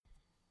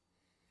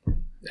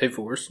Hey,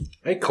 Forrest.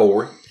 Hey,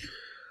 Corey.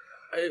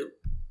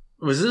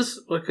 Was this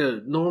like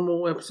a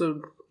normal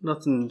episode?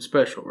 Nothing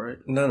special, right?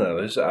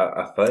 No. This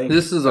I think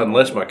this is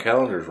unless my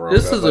calendar's wrong.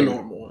 This is a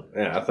normal one.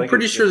 Yeah, I think. I'm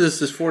pretty sure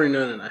this is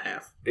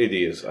 49.5. It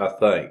is. I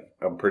think.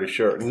 I'm pretty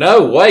sure.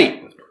 No,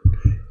 wait.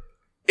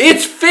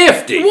 It's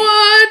 50.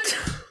 What?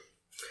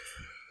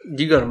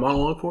 You got a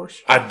monologue for us?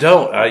 I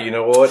don't. You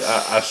know what?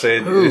 I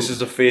said this is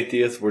the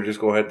 50th. We're just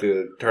going to have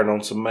to turn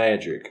on some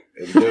magic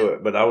and do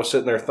it. But I was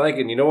sitting there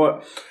thinking, you know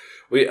what?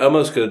 We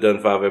almost could have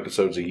done 5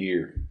 episodes a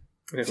year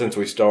since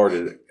we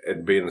started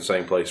and be in the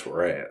same place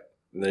we're at.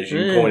 And as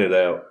you pointed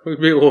out, we'd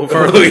be a little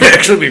further. We'd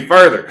actually be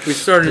further. We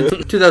started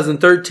in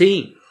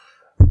 2013.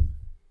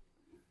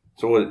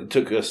 So it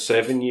took us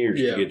 7 years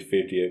to get to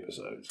 50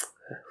 episodes.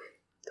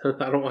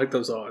 I don't like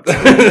those odds.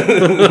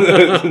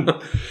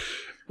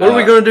 What are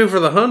we going to do for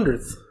the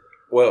 100th?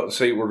 Well,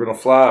 see, we're going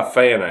to fly a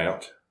fan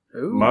out.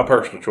 Ooh. My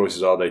personal choice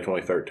is All Day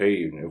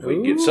 2013. If we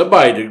can get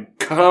somebody to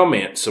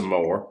comment some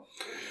more.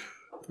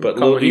 But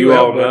little do you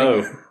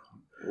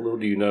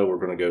know we're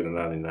going to go to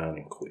 99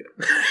 and quit.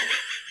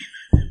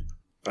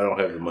 I don't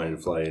have the money to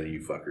fly any of you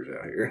fuckers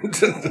out here.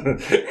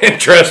 And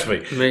trust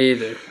me. Me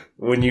either.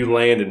 When you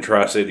land in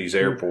Tri-Cities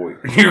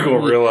Airport, you're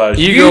going to realize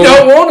you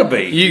don't want to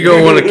be. You're going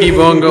to want to keep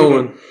on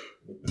going.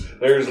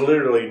 There's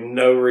literally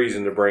no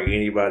reason to bring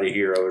anybody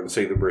here other than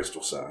see the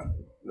Bristol sign.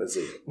 That's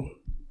it.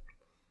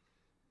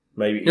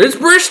 Maybe it's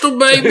Bristol,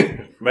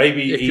 baby.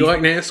 Maybe if you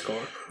like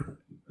NASCAR,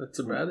 that's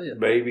about it.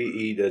 Maybe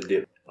eat a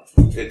dip.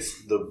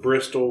 It's the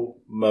Bristol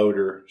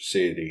Motor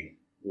City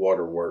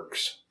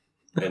Waterworks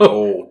and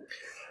old.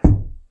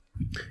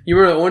 You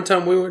remember that one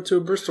time we went to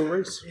a Bristol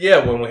race?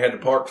 Yeah, when we had to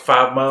park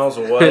 5 miles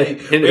away.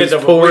 And it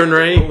was pouring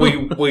rain.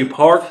 We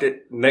parked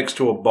it next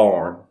to a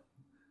barn.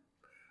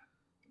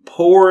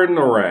 Pouring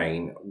the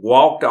rain.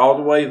 Walked all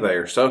the way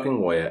there,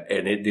 soaking wet,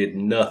 and it did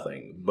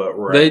nothing but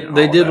rain.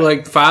 They did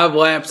like 5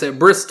 laps at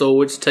Bristol,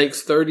 which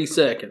takes 30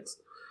 seconds.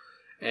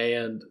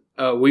 And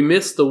we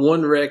missed the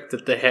one wreck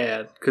that they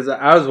had because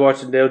I was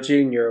watching Dale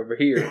Jr. over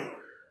here,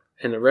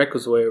 and the wreck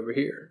was way over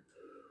here.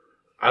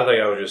 I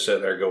think I was just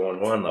sitting there going,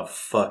 why in the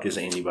fuck is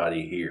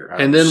anybody here?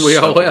 And then we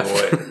all left.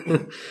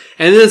 And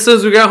then as soon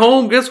as we got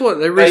home, guess what?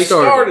 They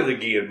restarted. They started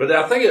again, but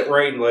I think it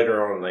rained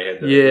later on and they had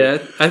to. Yeah,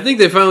 I think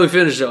they finally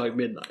finished at like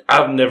midnight.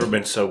 I've never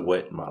been so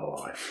wet in my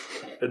life.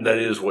 And that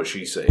is what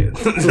she said.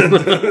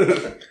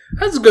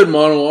 That's a good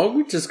monologue.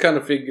 We just kind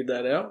of figured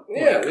that out.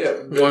 Yeah.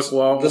 Like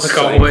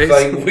always.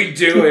 Thing we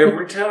do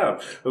every time.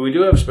 But we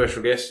do have a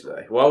special guest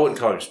today. Well, I wouldn't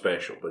call him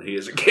special, but he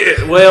is a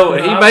guest. Well,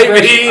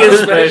 he is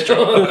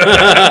special.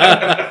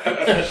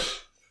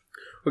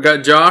 We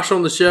got Josh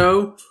on the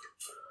show.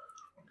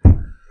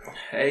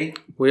 Hey.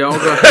 We all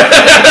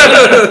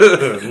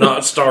got...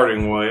 Not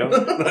starting well.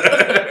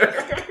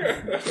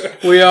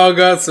 We all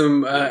got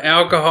some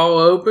alcohol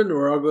open.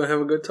 We're all going to have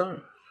a good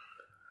time.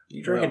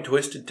 You drinking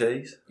Twisted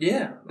Teas?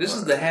 Yeah. This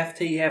is the half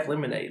tea, half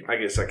lemonade. I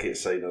guess I can't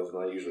say nothing.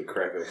 I usually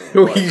crack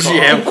open. We usually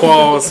have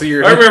Quaws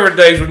here. I remember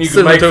days when you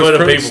could make fun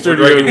of people for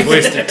drinking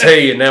Twisted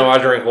Tea, and now I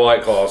drink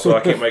White Claw, so I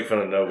can't make fun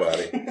of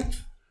nobody.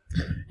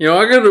 You know,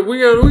 we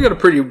got a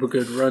pretty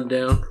good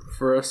rundown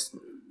for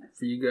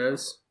you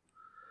guys.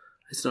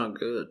 It's not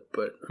good,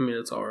 but I mean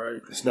it's all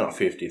right. It's not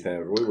 50th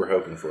anniversary. We were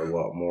hoping for a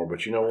lot more,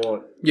 but you know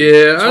what?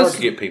 Yeah, it's hard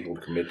to get people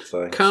to commit to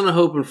things. Kind of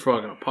hoping for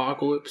like an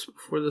apocalypse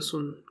before this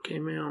one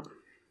came out.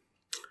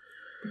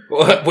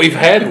 Well, we've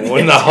had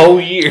one the whole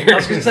year. I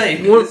was going to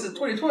say, this is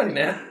 2020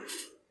 now.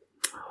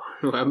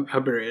 I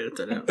better edit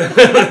that out.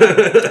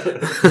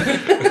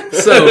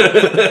 So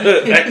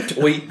that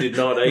tweet did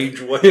not age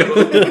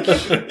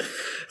well.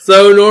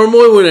 So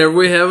normally, whenever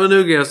we have a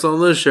new guest on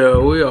the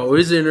show, we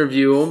always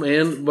interview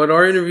them, but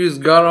our interviews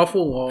got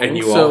awful long, and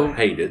you all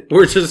hate it.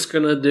 We're just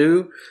gonna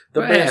do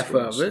the half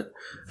of it.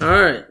 All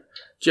right,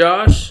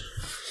 Josh,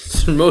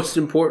 it's the most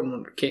important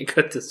one. Can't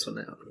cut this one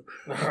out.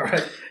 All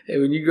right. Hey,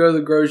 when you go to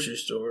the grocery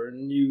store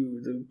and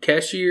the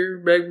cashier,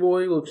 bag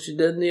boy, looks you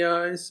dead in the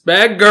eyes.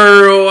 Bag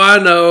girl, I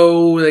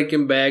know they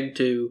can bag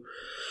too.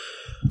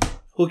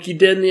 Look you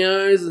dead in the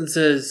eyes and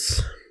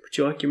says, "Would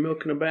you like your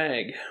milk in a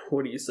bag?"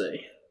 What do you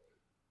say?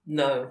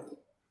 No.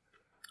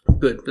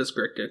 Good. That's the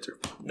correct answer.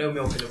 No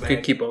milk in a bag.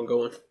 Could keep on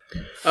going.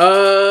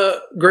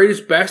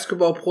 Greatest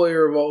basketball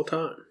player of all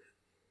time.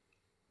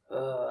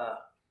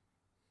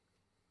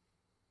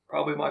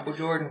 Probably Michael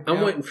Jordan.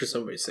 I'm waiting for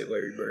somebody to say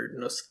Larry Bird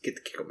and let's get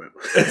the kick him out.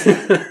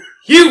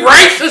 You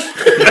racist!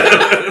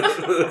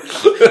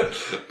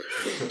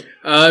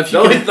 The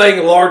only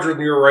thing larger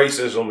than your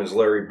racism is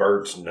Larry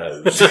Bird's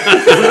nose.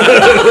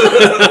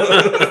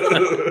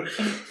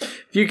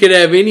 If you could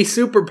have any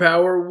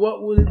superpower,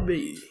 what would it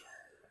be?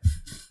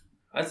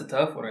 That's a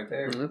tough one right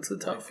there. That's a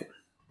tough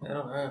one. I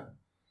don't know.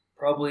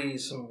 Probably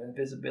some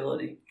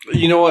invisibility.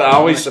 You know what I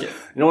always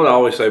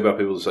say about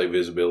people that say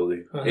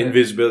visibility?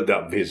 Invisibility,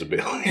 not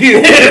visibility.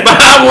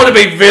 I want to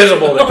be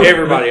visible to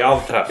everybody all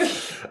the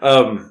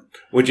time.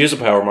 Which is a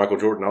power Michael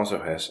Jordan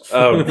also has.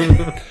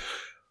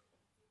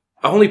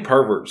 Only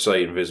perverts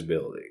say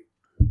invisibility.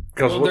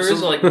 Because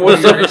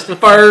what's the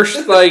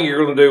first thing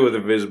you're going to do with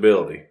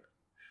invisibility?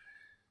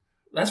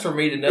 That's for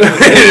me to know.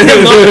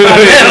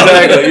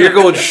 Exactly. You're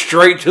going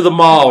straight to the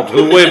mall, to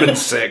the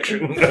women's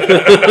section.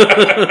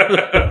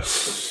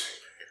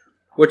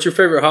 What's your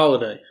favorite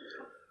holiday?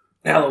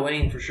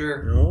 Halloween for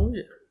sure. Oh,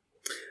 yeah.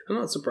 I'm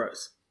not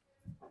surprised.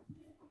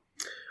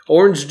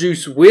 Orange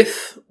juice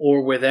with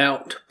or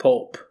without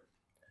pulp?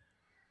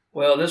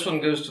 Well, this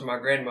one goes to my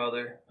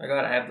grandmother. I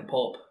gotta have the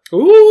pulp.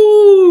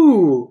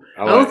 Ooh!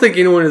 I don't think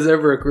anyone has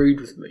ever agreed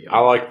with me.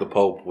 I like the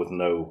pulp with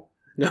no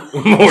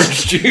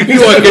orange juice.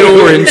 You like it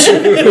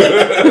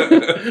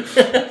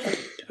orange.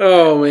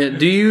 Oh, man.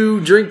 Do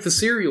you drink the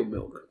cereal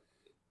milk?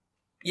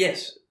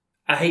 Yes.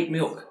 I hate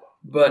milk,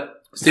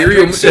 but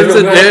Cereal milk.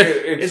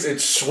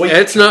 It's sweet.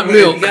 It's not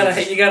milk. you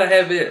gotta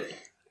have it.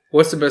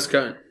 What's the best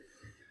kind?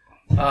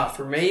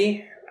 For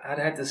me, I'd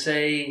have to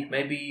say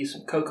maybe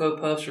some Cocoa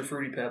Puffs or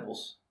Fruity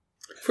Pebbles.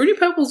 Fruity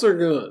Pebbles are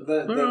good.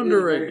 They're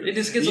underrated. It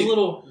just gets a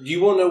little... Do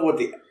you want to know what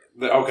the...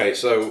 Okay,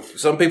 so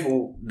some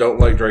people don't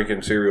like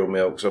drinking cereal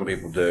milk. Some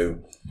people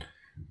do.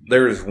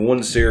 There is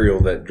one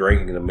cereal that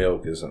drinking the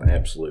milk is an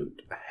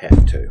absolute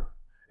have to.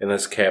 And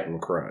that's Captain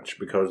Crunch.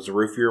 Because the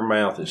roof of your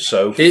mouth is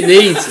so it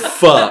needs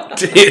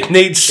fucked. It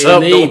needs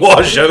something to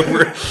wash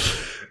over it.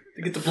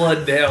 To get the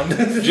blood down.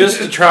 Just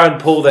to try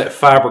and pull that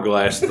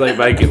fiberglass that they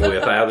make it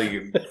with out of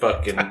your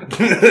fucking... out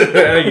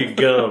of your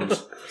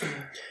gums.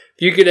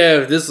 You could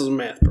have... This is a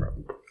math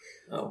problem.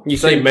 Oh. You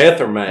say meth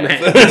or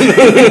math?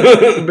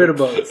 A bit of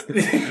both.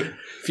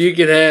 If you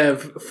could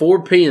have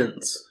 4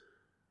 pins...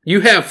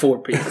 You have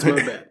 4 pins, my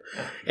bad.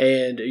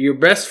 And your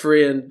best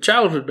friend,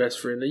 childhood best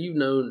friend that you've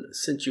known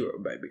since you were a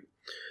baby,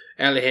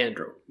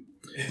 Alejandro.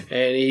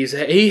 And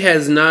he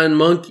has 9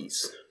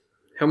 monkeys.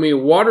 How many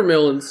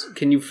watermelons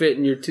can you fit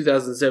in your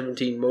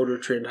 2017 Motor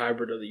Trend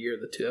Hybrid of the Year,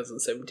 the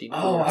 2017?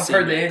 Oh, I've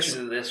heard the answer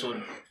to this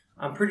one.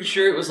 I'm pretty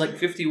sure it was like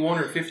 51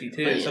 or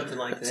 52, something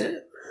like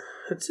that.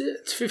 That's it.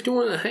 It's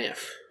 51 and a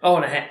half. Oh,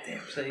 and a half.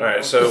 Damn. All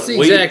right, so that's the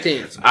exact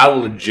answer. I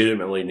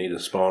legitimately need a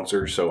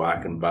sponsor so I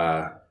can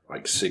buy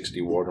like 60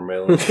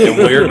 watermelons. And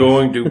we're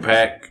going to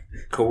pack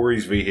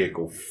Corey's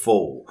vehicle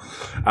full.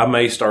 I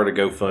may start a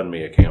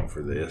GoFundMe account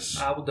for this.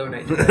 I will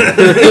donate to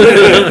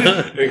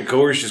that. And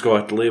Corey's just going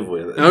to have to live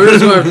with it. I'm just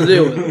going to have to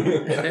deal with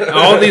it.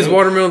 All these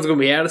watermelons are going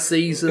to be out of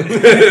season.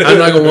 I'm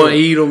not going to want to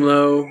eat them,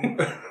 though.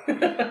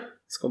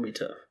 It's going to be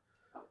tough.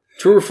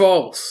 True or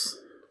false?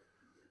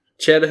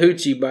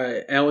 Chattahoochee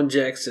by Alan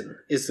Jackson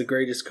is the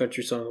greatest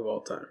country song of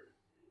all time.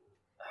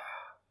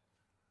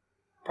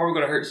 Probably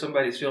going to hurt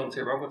somebody's feelings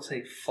here, but I'm going to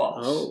say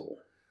false. Oh.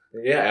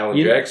 Yeah, Alan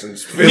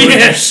Jackson's feeling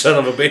you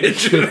son of a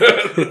bitch.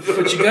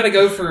 But you got to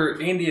go for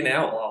Indian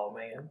Outlaw,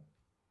 man.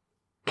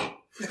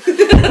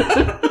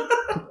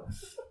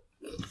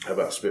 How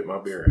about spit my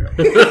beer out?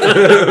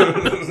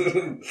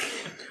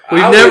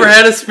 We've never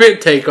had a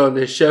spit take on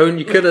this show, and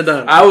you could have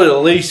done it. I would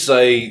at least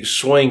say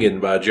Swingin'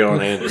 by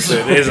John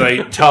Anderson is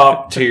a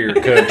top-tier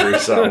country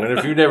song. And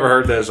if you've never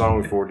heard that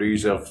song before, do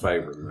yourself a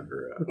favor and look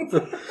her up.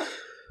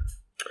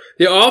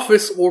 The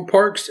Office or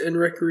Parks and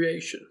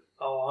Recreation?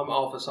 Oh, I'm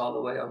Office all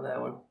the way on that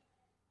one.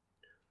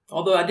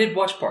 Although I did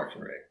watch Parks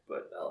and Rec,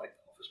 but I like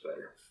Office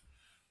better.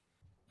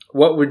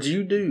 What would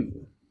you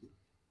do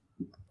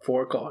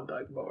for a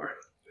Klondike bar?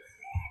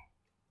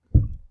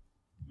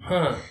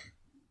 Huh.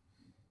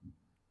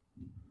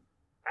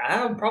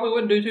 I probably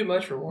wouldn't do too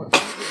much for one.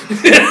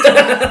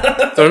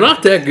 They're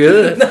not that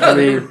good. No, I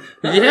mean,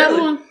 you had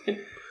one?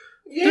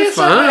 Yes,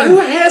 fine. Who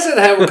hasn't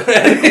had a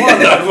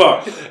Klondike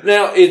bar?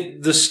 Now,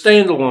 the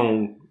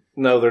standalone,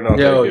 no, they're not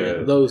that good.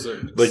 Yeah, those are.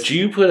 But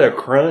you put a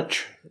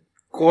Crunch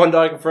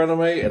Klondike in front of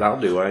me, and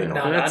I'll do anal.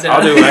 No,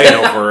 I'll do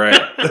anal for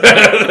it.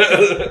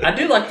 I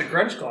do like the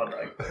Crunch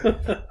Klondike.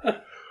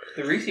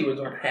 The Reese ones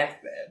aren't half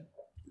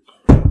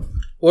bad.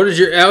 What is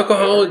your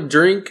alcoholic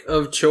drink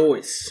of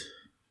choice?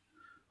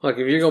 Like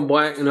if you're going to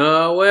black...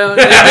 No, well, it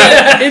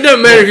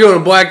doesn't matter if you want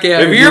to black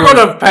out. If you're going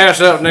to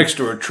pass out next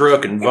to a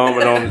truck and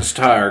vomit on its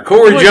tire.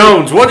 Corey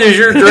Jones, what is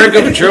your drink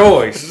of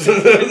choice?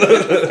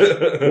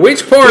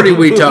 Which party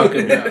we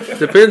talking about?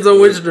 Depends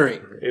on which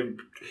drink.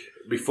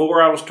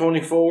 Before I was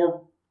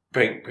 24,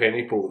 Pink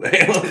Penny pulled down.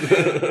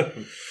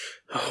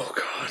 Oh,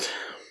 God.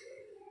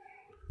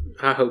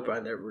 I hope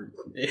I never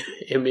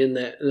am in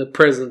the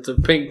presence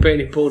of Pink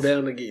Penny pull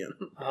down again.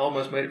 I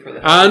almost made it for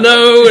that. I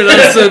know, and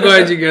I'm so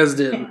glad you guys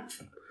didn't.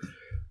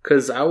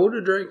 Because I would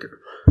have drank her,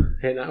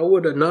 and I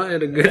would have not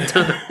had a good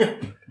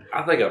time.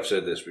 I think I've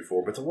said this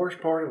before, but the worst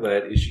part of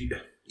that is you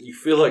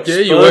feel like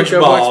you wake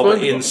up like SpongeBob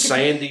SpongeBob in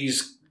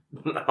Sandy's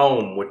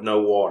home with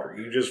no water.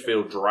 You just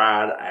feel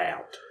dried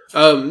out.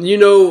 I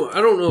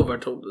don't know if I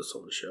told this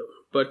on the show,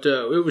 but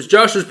it was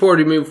Josh's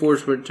party me and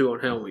Forrest went to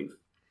on Halloween.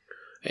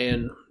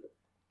 And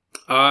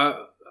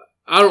I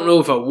don't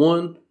know if I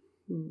won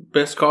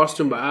best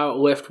costume, but I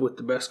left with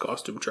the best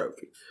costume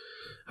trophy.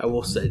 I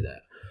will say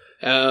that.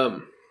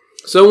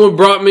 Someone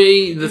brought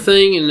me the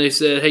thing and they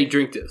said, "Hey,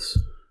 drink this."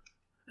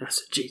 And I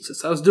said,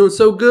 "Jesus, I was doing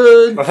so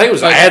good." I think it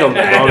was Adam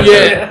that brought it.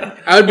 Yeah,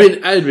 I had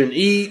been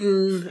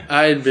eating.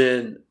 I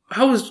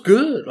was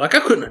good. Like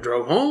I couldn't have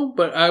drove home,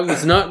 but I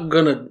was not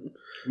gonna.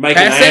 Make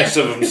an ass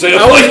of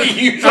himself.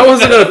 I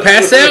wasn't going to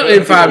pass out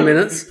in 5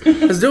 minutes.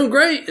 I was doing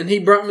great. And he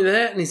brought me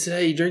that and he said,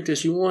 hey, you drink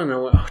this, you won. And I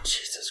went, oh,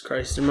 Jesus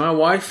Christ. And my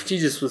wife, she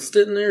just was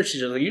sitting there.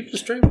 She's just like, you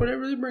just drink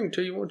whatever they bring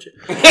to you, won't you?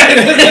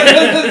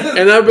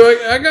 And I'd be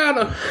like, I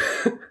gotta.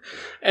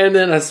 And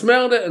then I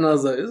smelled it and I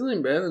was like, this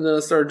ain't bad. And then I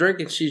started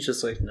drinking. She's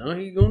just like, no,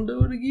 he's going to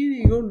do it again.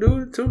 He's going to do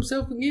it to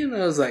himself again.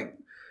 And I was like,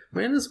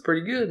 man, this is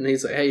pretty good. And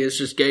he's like, hey, it's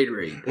just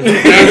Gatorade. And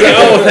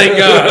I was like,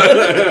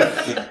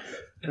 oh, thank God.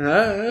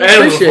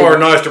 Adam's a far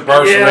nicer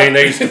person than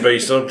he needs to be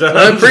sometimes.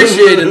 I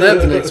appreciated that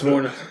the next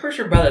morning. I'm pretty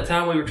sure by the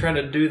time we were trying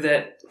to do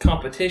that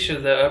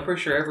competition, though, I'm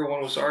pretty sure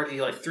everyone was already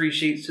like 3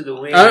 sheets to the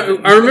wind. I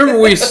remember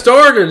we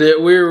started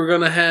it. We were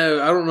going to have,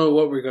 I don't know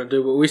what we were going to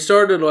do, but we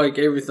started like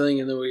everything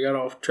and then we got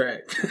off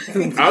track.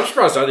 I'm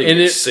surprised I didn't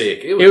get sick.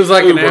 It was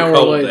like an hour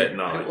cold later. that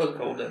night. It was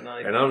cold that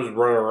night. And I was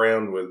running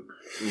around with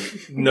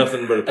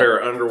nothing but a pair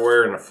of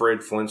underwear and a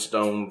Fred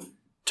Flintstone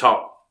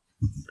top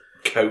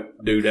coat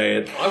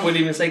doodad. I wouldn't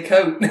even say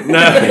coat. No,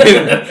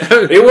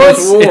 it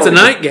was warm. It's a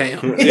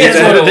nightgown. Yeah,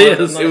 That's what it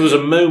is. It was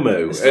a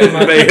moo-moo.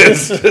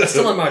 It's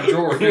still in my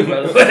drawer, too,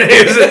 by the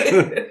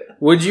way.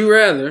 Would you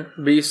rather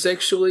be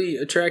sexually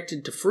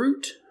attracted to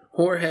fruit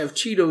or have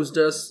Cheetos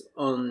dust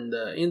on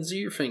the ends of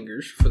your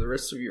fingers for the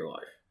rest of your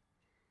life?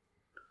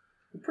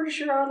 I'm pretty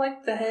sure I'd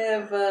like to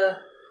have the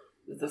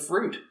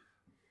fruit.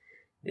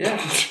 Yeah.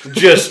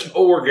 Just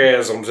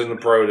orgasms in the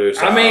produce.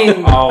 I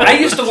mean, I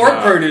used to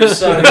work produce,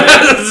 so them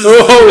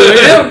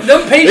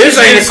This peaches.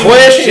 ain't a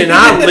question.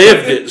 I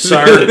lived it,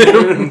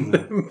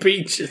 sir.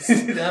 Peaches.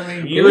 I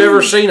mean, You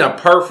ever seen a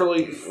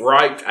perfectly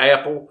ripe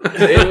apple?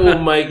 It will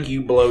make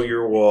you blow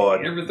your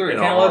wad. You ever threw a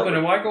cantaloupe in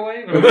a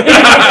microwave?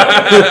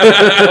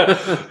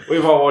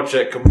 We've all watched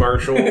that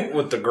commercial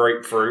with the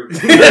grapefruit.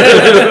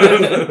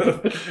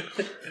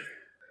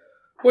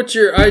 What's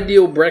your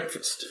ideal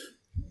breakfast?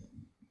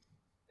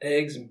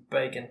 Eggs and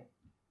bacon.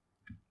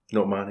 You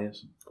know what mine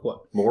is?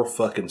 What? More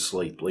fucking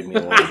sleep. Leave me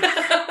alone.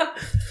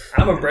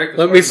 I'm a breakfast.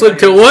 Let me sleep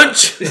till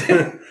lunch.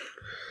 I'm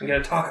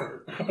gonna talk.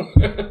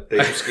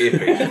 Damn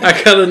Skippy.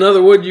 I got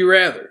another would you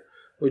rather.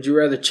 Would you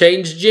rather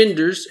change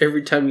genders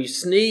every time you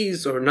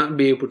sneeze or not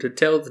be able to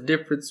tell the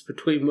difference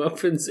between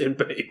muffins and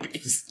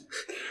babies?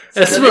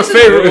 That's my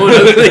favorite one,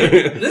 I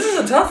think. This is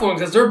a tough one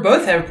because they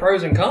both have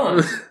pros and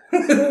cons.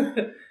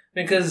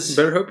 Because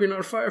better hope you're not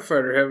a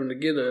firefighter having to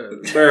get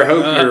Better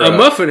hope you're a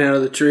muffin out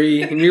of the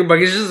tree, and you're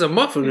like, it's just a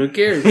muffin. Who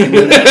cares? why the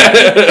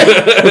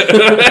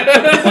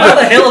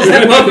hell is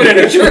that muffin in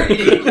a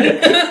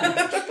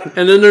tree?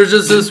 And then there's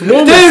just this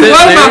woman Dude, sitting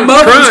why do there my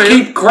muffins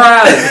crying. keep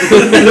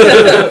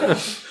crying?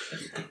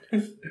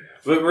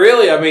 But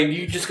really, I mean,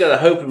 you just gotta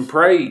hope and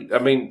pray. I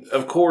mean,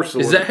 of course.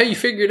 Is that how you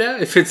figured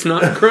out if it's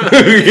not crying?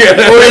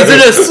 Yeah. Or is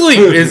it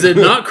asleep? Is it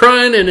not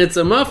crying and it's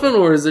a muffin,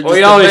 or is it just Well,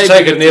 you always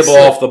take a that's nibble asleep?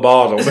 off the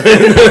bottom. If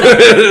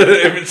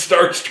it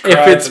starts to cry,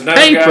 If it's a nice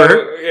paper,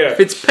 guy. Yeah. if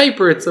it's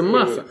paper, it's a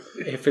muffin.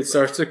 If it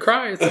starts to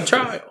cry, it's a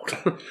child.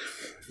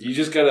 You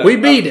just gotta. We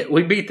beat it.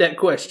 We beat that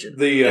question.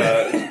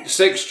 The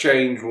sex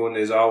change one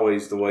is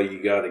always the way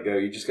you gotta go.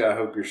 You just gotta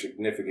hope your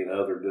significant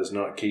other does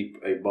not keep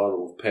a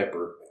bottle of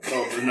pepper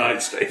on the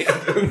nightstand.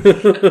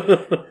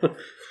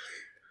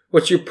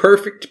 What's your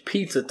perfect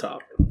pizza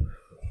topping?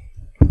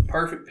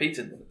 Perfect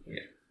pizza. Yeah.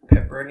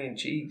 Pepperoni and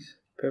cheese.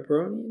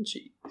 Pepperoni and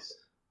cheese.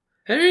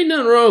 There ain't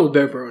nothing wrong with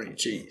pepperoni and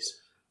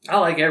cheese. I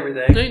like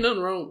everything. There ain't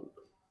nothing wrong.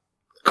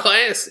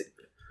 Classic.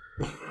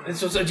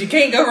 So you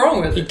can't go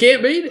wrong with You it.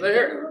 can't beat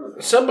it.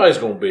 Somebody's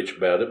gonna bitch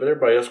about it, but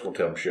everybody else gonna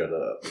tell them shut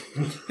up.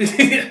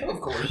 Of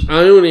course. I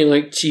only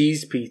like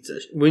cheese pizza.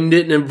 We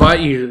didn't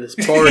invite you to this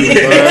party,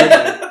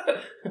 bud.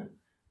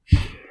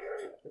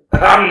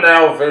 I'm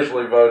now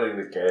officially voting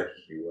to cast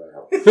you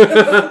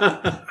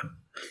out.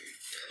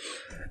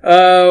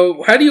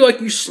 How do you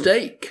like your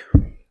steak?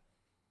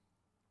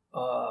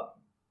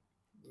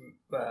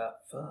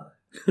 Fuck.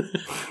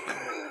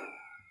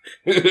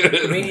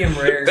 Medium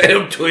rare.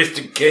 Damn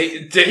twisted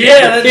cake.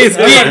 Yeah, It's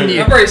getting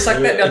you. I've already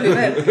sucked that down through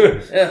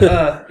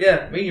that.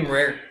 Yeah, medium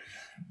rare.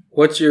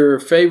 What's your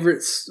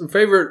favorite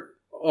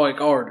like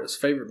artist,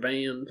 favorite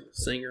band,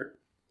 singer?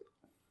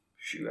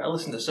 Shoot, I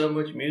listen to so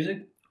much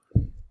music.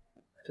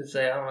 To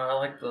say, I don't know, I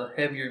like the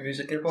heavier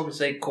music. I'd probably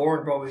say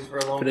Korn probably for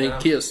a long If it ain't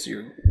time. Kiss,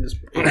 this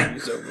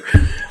interview's over.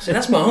 See,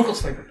 that's my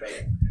uncle's favorite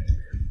band.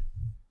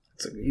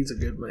 He's a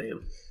good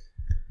man.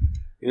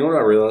 You know what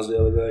I realized the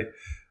other day?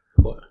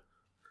 What?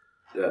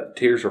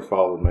 Tears Are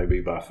Falling may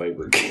be my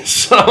favorite Kiss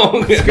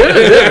song. It's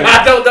good.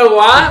 I don't know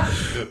why,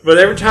 but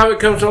every time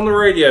it comes on the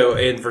radio,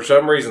 and for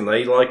some reason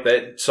they like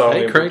that song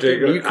They in crank it-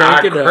 particular, you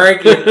crank it up.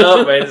 crank it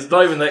up, man. It's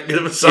not even that good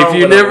of a song.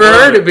 If you but I never love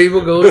heard it,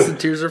 people go listen to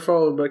Tears Are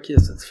Falling by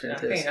Kiss. It's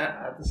fantastic.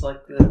 I just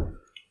like the.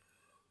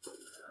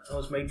 I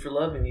was made for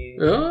loving you.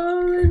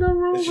 Oh, ain't nothing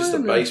wrong It's just the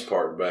with bass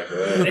part back of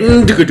that.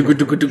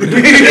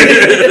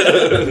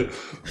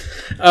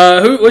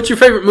 that. What's your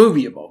favorite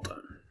movie of all time?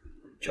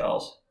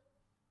 Charles.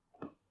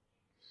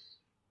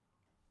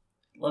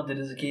 Loved it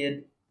as a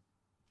kid.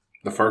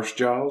 The first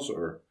Jaws,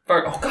 or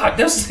Oh God,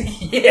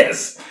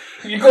 yes.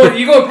 You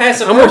going past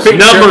the I'm gonna first pick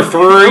one? number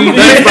 3?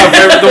 That's my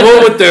favorite. The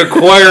one with the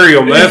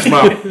aquarium. That's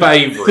my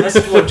favorite.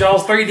 That's what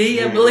Jaws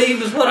 3D, I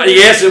believe, is what.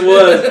 Yes, it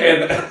was,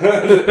 and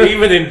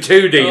even in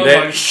 2D, Oh my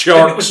that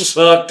shark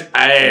sucked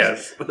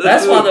ass.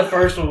 That's why the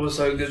first one was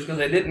so good, because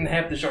they didn't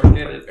have the shark in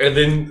it. And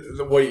then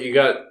what you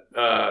got?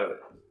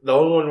 The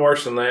only one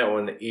worse than that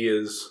one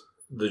is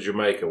the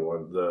Jamaica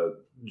one, the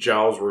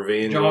Jaws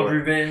Revenge. Jaws one.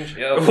 Revenge.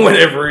 Yep.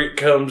 Whenever it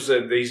comes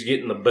and he's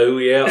getting the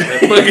buoy out, and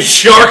that fucking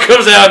shark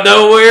comes out of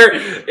nowhere,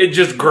 it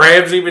just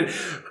grabs him and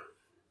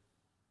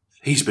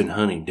he's been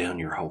hunting down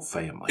your whole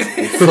family.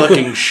 A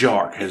fucking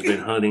shark has been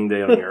hunting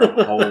down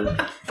your whole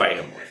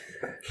family.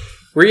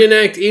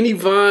 Reenact any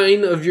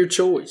vine of your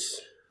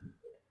choice.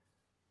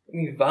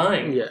 You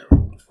Vine. Yeah.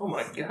 Oh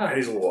my God.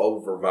 He's a little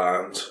over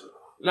vines.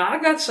 No,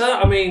 I got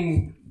some. I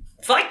mean,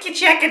 fuck your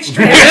chicken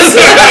strips.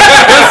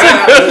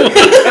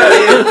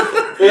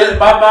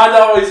 My mind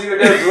always even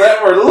goes to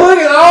that word. Look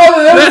at all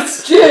of them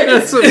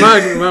That's what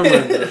my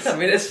mind does. I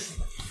mean, that's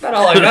not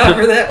all I got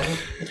for that one.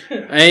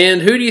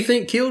 And who do you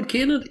think killed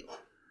Kennedy?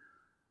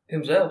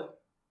 Himself.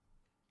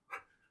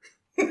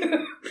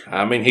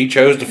 I mean, he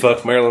chose to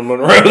fuck Marilyn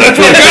Monroe. That's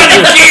what got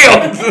him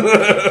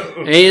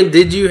killed. And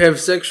did you have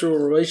sexual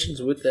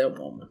relations with that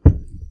woman?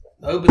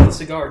 Oh, but the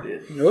cigar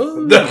did.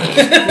 Oh.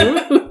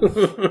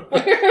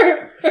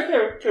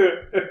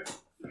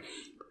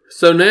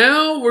 So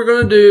now we're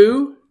going to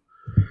do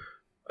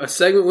a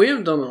segment we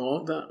haven't done in a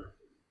long time.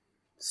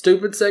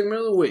 Stupid segment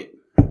of the week.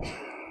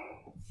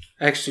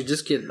 Actually,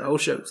 just kidding. The whole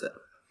show's out.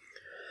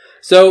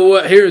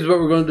 So here's what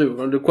we're going to do. We're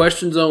going to do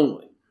questions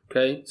only.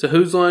 Okay? It's a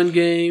Whose Line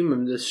game,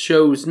 and this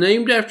show is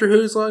named after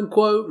Whose Line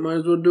quote. Might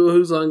as well do a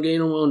Whose Line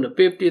game on the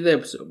 50th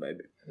episode,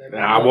 baby.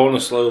 Now, I want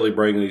to slowly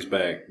bring these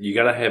back. You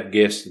got to have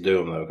guests to do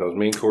them, though, because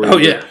me and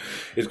Corey,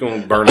 it's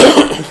going to burn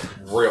out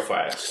real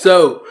fast.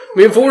 So,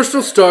 me and Forrest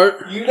will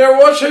start. You never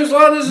watched Whose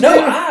Line Is It?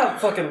 No, I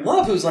fucking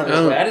love Whose Line Is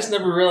It. I just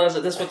never realized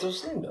that that's what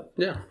those named of.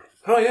 Yeah.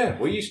 Oh, yeah.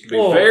 We used to be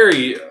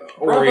very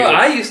oriented.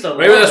 I used to love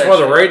Maybe that's that why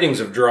the show. ratings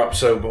have dropped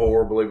so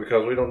horribly,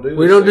 because we don't do this.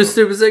 We don't do anymore.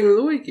 stupid segment of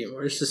the week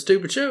anymore. It's the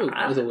stupid show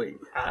of the week.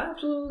 I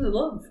absolutely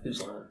love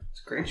Whose Line.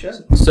 It's a great show.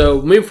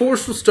 So, me and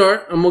Forrest will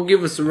start. I'm going to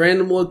give us a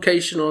random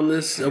location on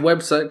this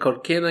website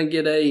called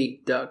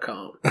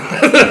canigeta.com.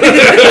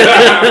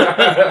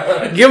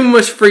 Give them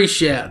a free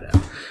shout out.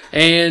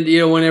 And,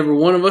 whenever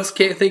one of us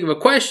can't think of a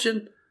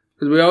question,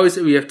 because we always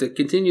say we have to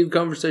continue the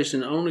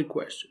conversation only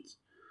questions.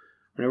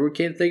 Whenever we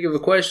can't think of a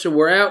question,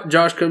 we're out.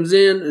 Josh comes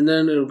in, and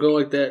then it'll go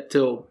like that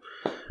till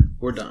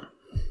we're done.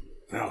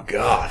 Oh,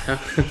 God.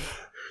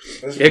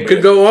 It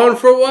could go on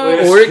for a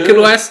while, or it could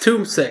last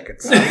 2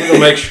 seconds. I'm going to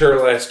make sure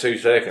it lasts 2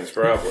 seconds,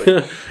 probably.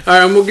 All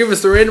right, I'm going to give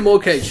us the random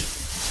location.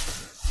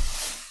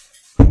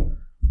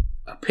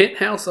 A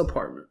penthouse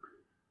apartment.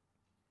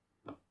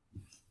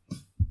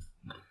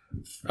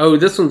 Oh,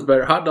 this one's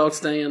better. Hot dog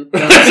stand.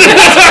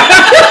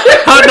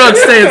 Hot dog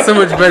stand so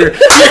much better.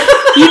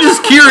 You're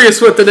just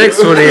curious what the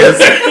next one is.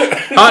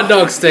 Hot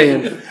dog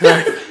stand.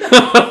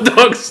 Hot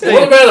dog stand.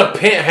 What about a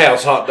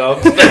penthouse hot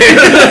dog stand?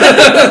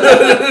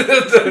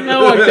 I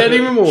like that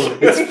even more.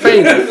 It's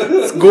fancy.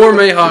 It's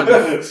gourmet hot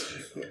dogs.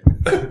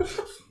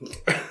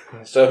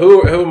 So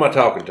who am I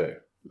talking to?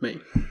 Me.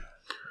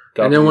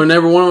 And then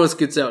whenever one of us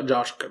gets out,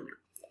 Josh will come here.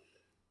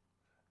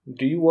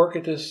 Do you work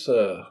at this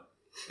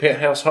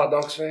penthouse hot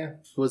dog stand?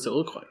 What does it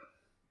look like?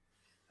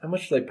 How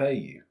much do they pay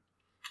you?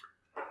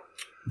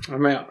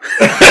 I'm out.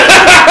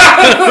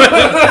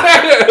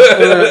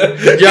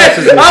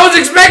 I was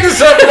expecting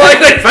something like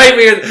they pay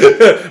me in.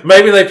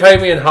 Maybe they pay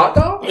me in hot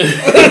dogs.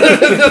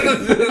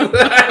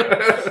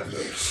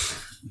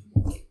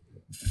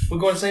 We're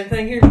going the same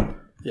thing here?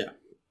 Yeah.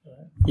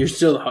 You're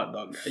still the hot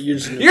dog guy. You're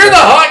the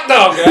hot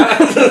dog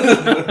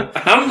guy.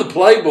 I'm the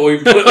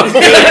playboy putting them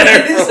in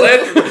there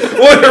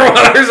for wonder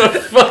why there's a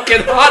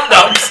fucking hot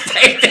dog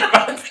stand in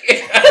my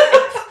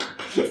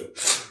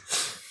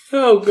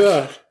Oh,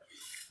 God.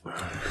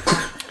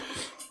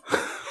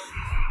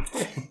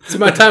 It's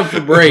my time for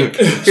break.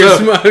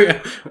 Here's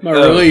my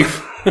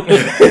relief.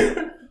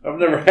 I've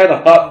never had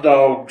a hot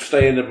dog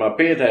stand in my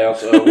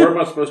penthouse. Where am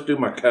I supposed to do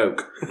my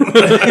Coke?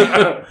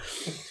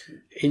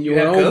 In your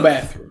own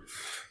bathroom.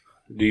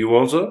 Do you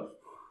want some?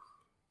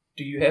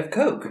 Do you have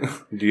Coke?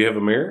 Do you have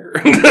a mirror?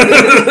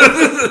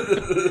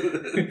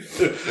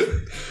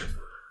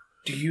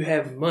 Do you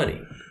have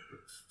money?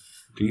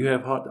 Do you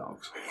have hot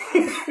dogs?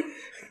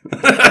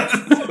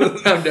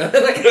 I'm done.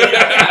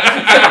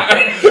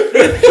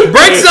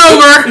 Break's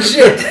over!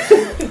 Shit.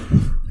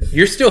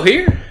 You're still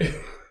here?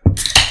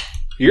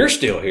 You're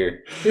still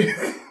here.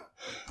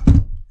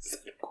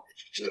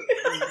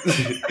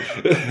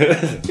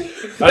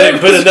 I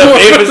didn't put enough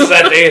emphasis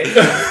at the end.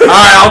 All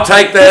right, I'll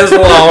take that as a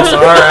loss.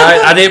 All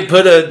right, I didn't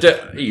put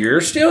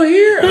you're still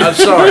here? I'm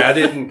sorry, I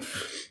didn't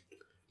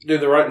do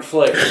the right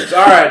inflections.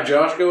 All right,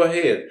 Josh, go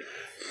ahead.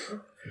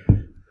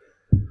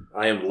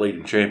 I am the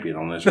leading champion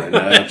on this right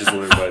now. Just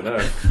let everybody know.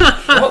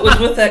 What was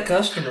with that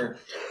customer?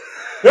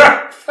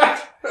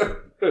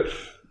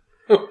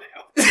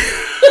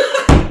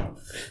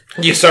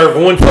 You serve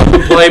one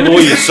fucking Playboy,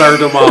 you serve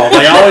them all.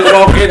 They always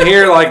walk in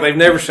here like they've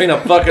never seen a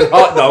fucking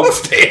hot dog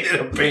stand in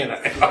a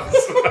penthouse.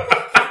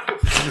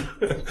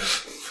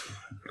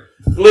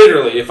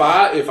 Literally, if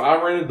I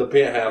rented the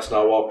penthouse and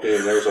I walked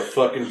in, there was a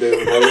fucking dude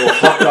with a little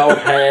hot dog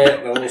hat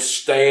and a little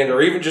stand,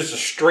 or even just a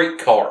street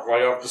cart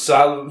right off the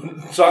side of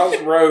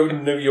the road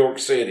in New York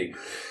City,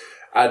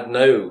 I'd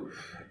know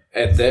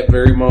at that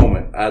very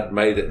moment I'd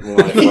made it in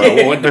life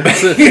where I wanted to be.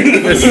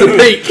 That's the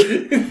peak.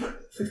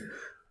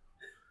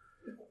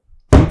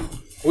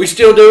 We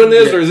still doing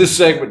this, or is this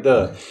segment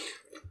done?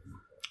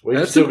 We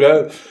can still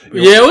go.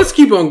 Yeah, let's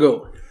keep on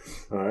going.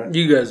 All right.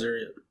 You guys are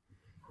it.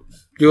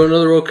 Do you want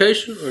another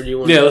location, or do you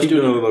want? Yeah, to let's keep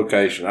do doing another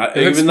location. Let's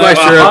Even though a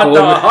spice her up a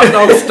little hot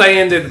dog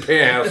stand in the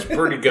penthouse is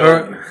pretty good. All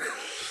right.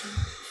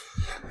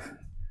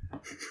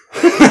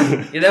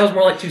 Yeah, that was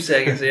more like 2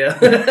 seconds, yeah.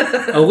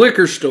 A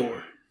liquor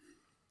store.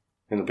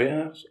 In the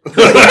penthouse?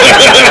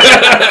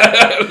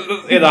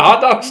 In a hot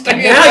dog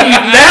stand?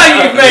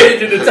 Now you've made it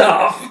to the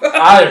top.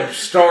 I'm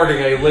starting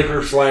a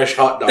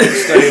liquor/hot dog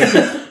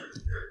stand.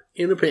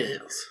 In a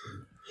penthouse.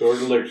 So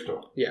it's a liquor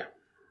store. Yeah.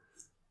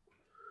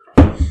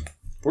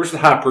 Where's the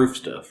high proof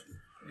stuff?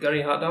 Got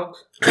any hot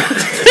dogs?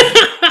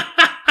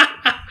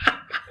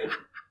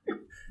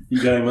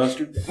 You got any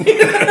mustard?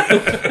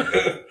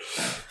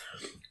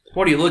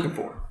 What are you looking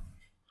for?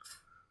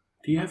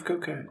 Do you have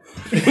cocaine?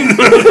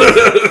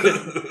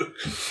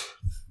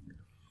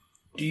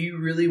 Do you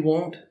really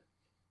want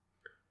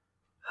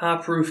high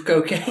proof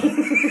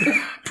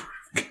cocaine?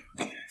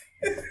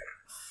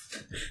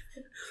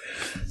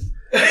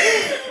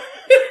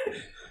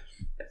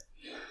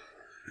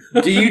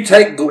 Do you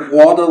take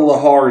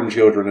Guadalajara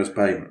children as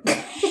payment?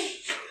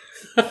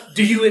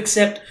 Do you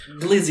accept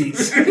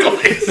glizzies?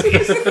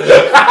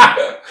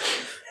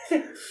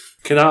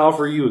 Can I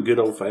offer you a good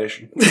old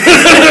fashioned?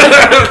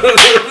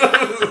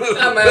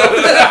 I'm out.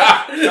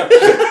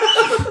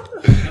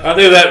 I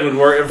knew that would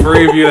work. And for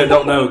any of you that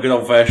don't know, good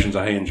old fashioned's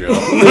a hand job.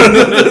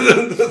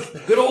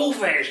 Good old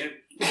fashioned.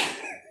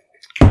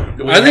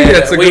 I think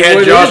that's a we good had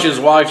way to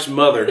Josh's wife's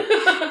mother.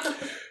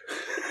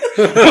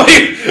 we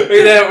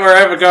were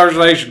having a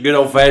conversation. Good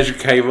old fashioned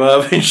came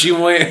up, and she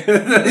went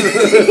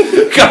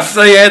because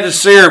they had the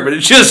syrup, and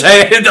it just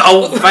had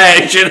old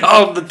fashioned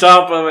on the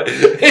top of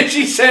it. And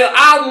she said,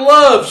 "I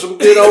love some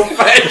good old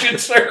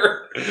fashioned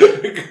syrup."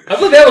 I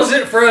thought that was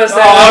it for us.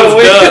 I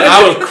was done.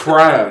 I was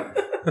crying.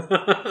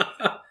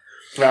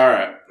 All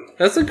right,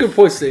 That's a good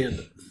place to end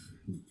it.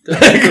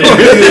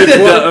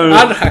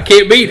 I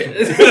can't beat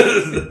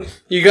it.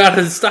 You got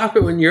to stop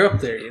it when you're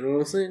up there. You know what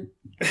I'm saying?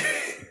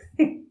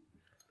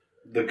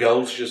 the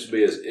goal's just to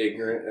be as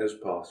ignorant as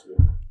possible.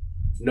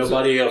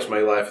 Nobody else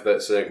may laugh at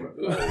that segment.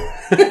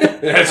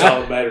 That's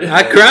all that matters.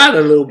 I cried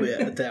a little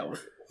bit at that one.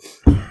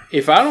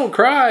 If I don't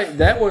cry,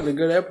 that wasn't a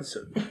good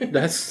episode.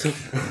 That's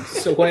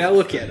the way I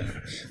look at it.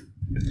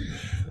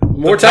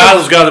 More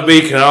title's got to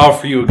be, can I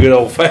offer you a good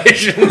old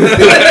fashioned?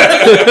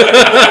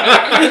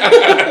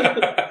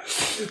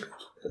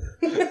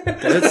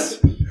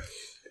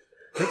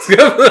 That's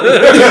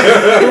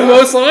good.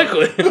 Most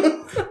likely.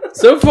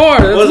 So far,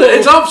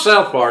 it's off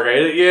South Park,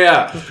 ain't it?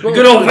 Yeah.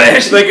 Good old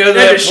fashioned. They go to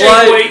that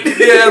play.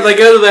 Yeah, they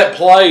go to that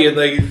play and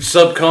they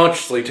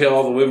subconsciously tell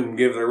all the women to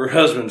give their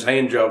husbands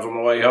hand jobs on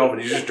the way home,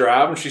 and he's just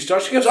driving. She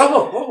goes,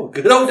 oh,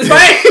 good old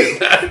fashioned.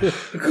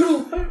 Good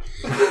old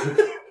fashioned.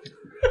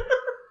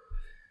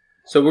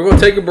 So we're going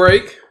to take a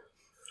break,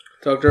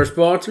 talk to our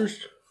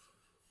sponsors.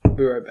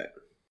 Be right back.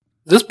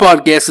 This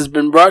podcast has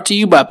been brought to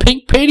you by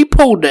Pink Panty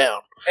Pull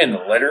Down. And the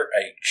letter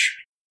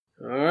H.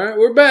 All right,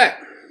 we're back.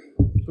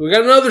 We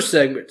got another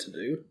segment to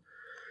do.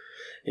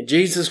 And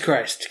Jesus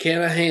Christ,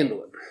 can I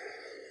handle it?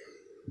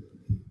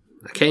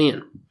 I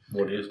can.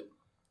 What is it?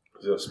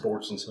 Is it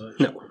sports and such?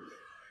 No.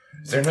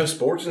 Is there no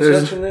sports and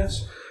such in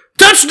this?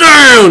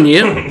 Touchdown!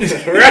 Yeah.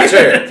 Right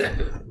there.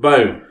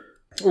 Boom.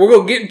 We're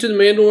going to get into the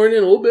Mandalorian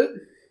in a little bit.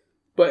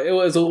 But it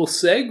was a little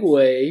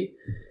segue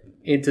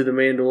into the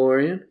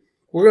Mandalorian.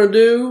 We're going to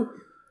do...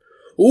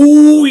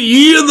 Oh,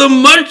 yeah, the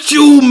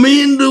Macho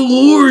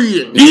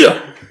Mandalorian. Yeah.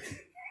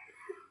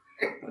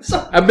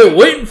 I've been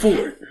waiting for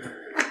it.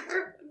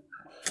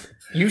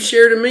 You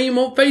shared a meme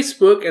on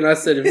Facebook, and I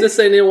said, if this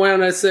ain't in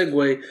on that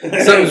segue,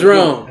 something's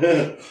wrong.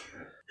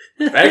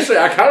 Actually,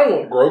 I kind of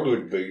want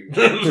Grogu to be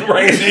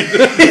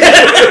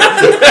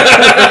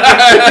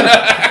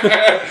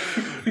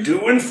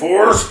doing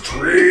force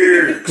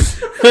tricks.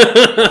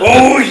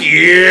 Oh,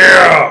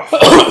 yeah.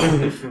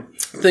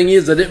 Thing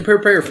is, I didn't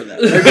prepare for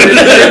that.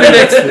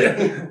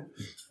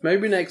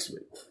 Maybe next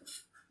week.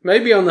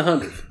 Maybe on the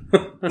 100th.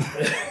 I'm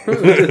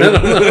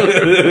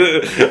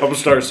going to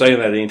start saying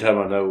that anytime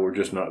I know we're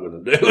just not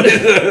going to do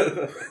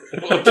it.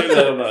 We'll do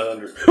that on the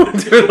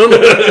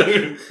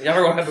 100th. Y'all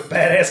are going to have a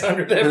badass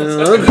 100th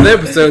episode. 100th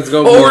episode's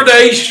going to 4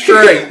 days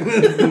straight.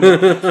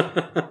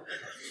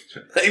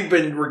 They've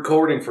been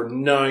recording for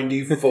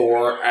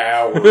 94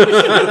 hours.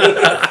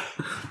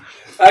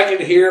 I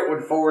can hear it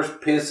when Forrest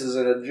pisses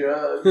in a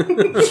jug.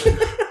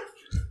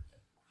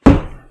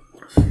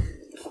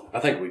 I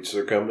think we'd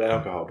succumb to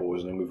alcohol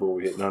poisoning before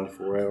we hit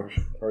 94 hours.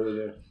 Are they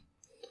there?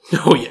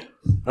 Oh, yeah.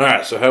 All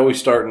right, so how we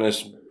starting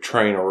this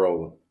train a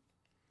rolling?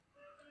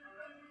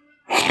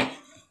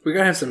 We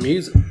gotta have some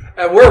music.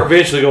 We're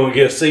eventually going to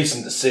get a cease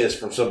and desist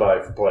from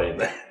somebody for playing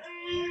that.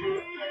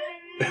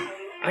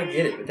 I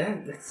get it, but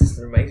that's just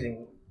an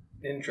amazing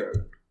intro.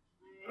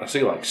 I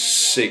see like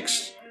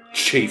 6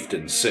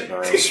 chieftains sitting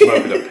around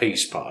smoking a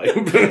peace pipe.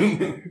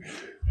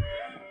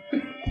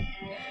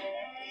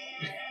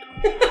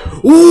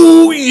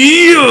 Ooh,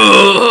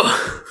 yeah!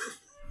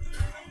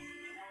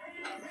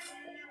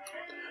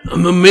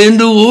 I'm a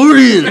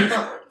Mandalorian.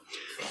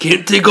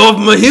 Can't take off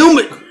my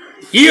helmet.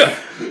 Yeah.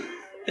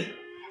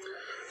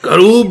 Got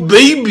a little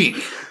baby.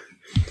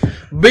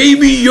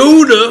 Baby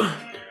Yoda.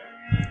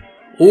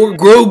 Or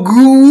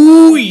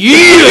Grogu.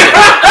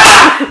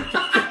 Yeah.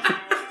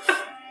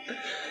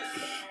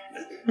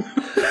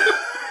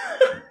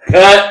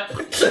 Cut.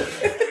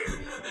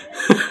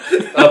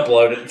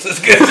 Upload it. It's as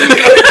good as it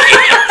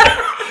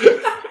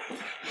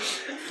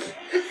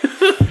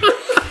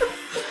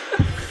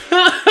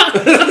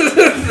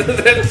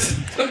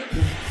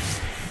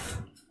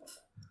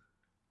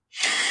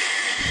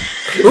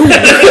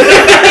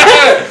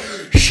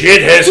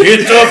Shit has hit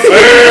the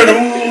fan.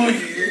 Oh,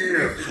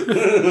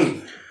 yeah.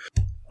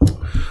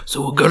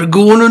 So I gotta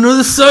go on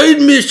another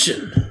side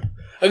mission.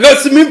 I got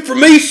some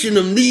information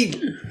I'm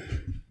needing.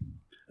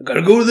 I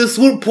gotta go to this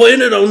little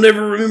planet I'll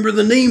never remember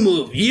the name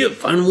of. Yeah,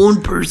 find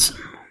one person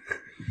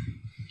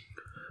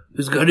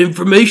who's got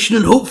information,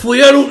 and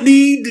hopefully I don't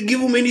need to give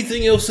them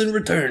anything else in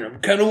return. I'm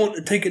kind of wanting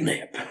to take a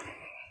nap.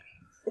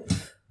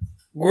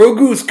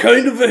 Grogu's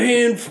kind of a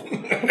handful.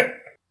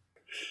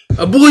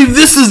 I believe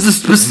this is the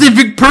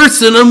specific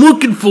person I'm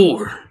looking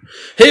for.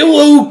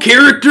 Hello,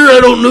 character,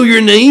 I don't know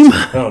your name.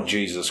 Oh,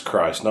 Jesus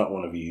Christ, not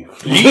one of you.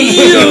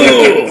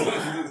 Yo!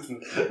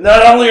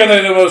 Not only are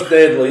they the most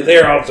deadly,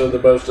 they're also the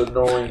most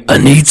annoying. I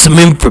need some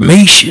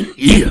information,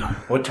 yeah.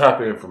 What type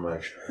of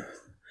information?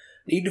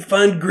 Need to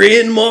find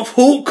Grand Moff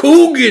Hulk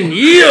Hogan,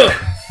 yeah.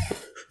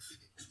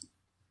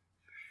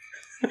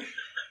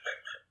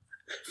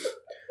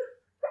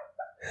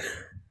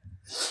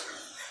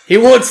 He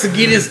wants to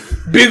get his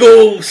big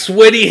old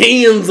sweaty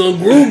hands on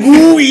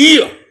Grogu,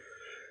 yeah.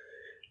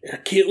 I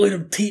can't let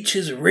him teach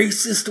his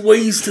racist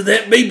ways to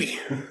that baby.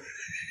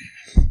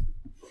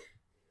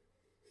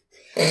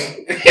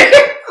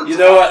 You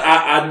know what?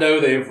 I know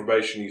the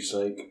information you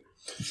seek.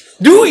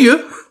 Do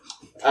you?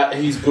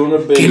 He's going to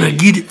be... Can I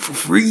get it for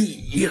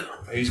free? Yeah.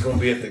 He's going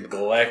to be at the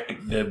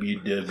Galactic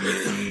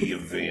WWE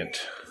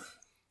event.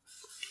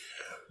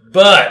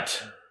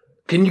 But...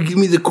 Can you give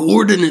me the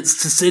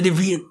coordinates to said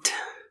event?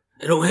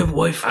 I don't have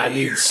Wi-Fi I need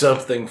here.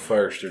 something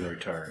first in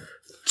return.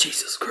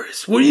 Jesus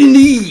Christ. What do you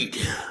need?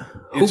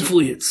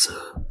 Hopefully it's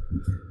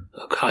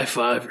a high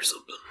five or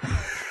something.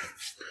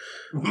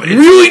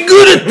 Really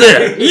good at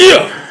that.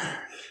 Yeah.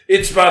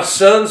 It's my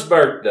son's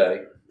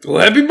birthday. Well,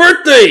 happy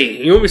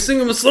birthday. You want me to sing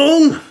him a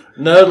song?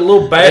 No, the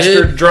little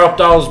bastard dropped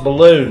all his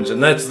balloons,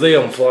 and that's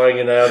them flying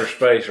into outer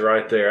space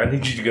right there. I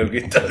need you to go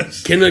get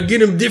those. Can I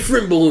get him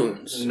different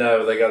balloons?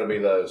 No, they got to be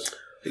those.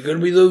 They're going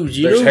to be those,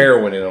 you There's know?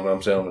 heroin in them I'm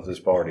selling at this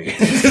party.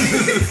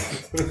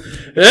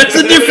 That's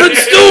a different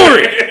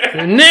story.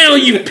 And now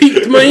you've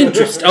piqued my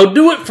interest. I'll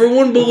do it for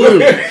one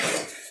balloon.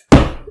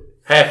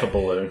 Half a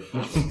balloon.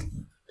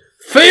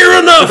 Fair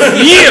enough.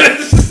 Yeah.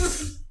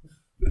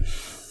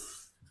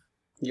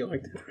 You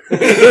like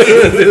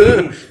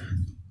that?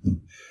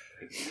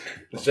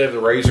 Instead of the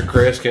Razor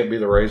Crest, can't be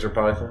the Razor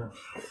Python?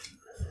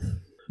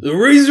 The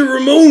Razor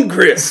Ramon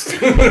crest.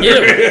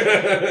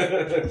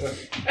 Yeah.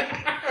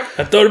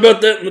 I thought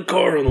about that in the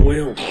car on the way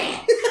home.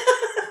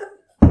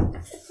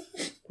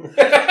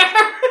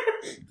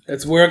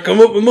 That's where I come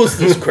up with most of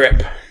this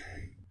crap.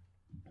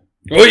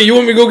 Oh, you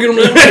want me to go get them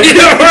now?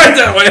 Yeah, right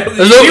that way.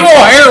 You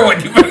want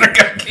heroin, you better go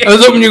get I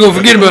was hoping you were going to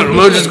forget about them.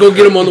 I'll just go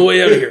get them on the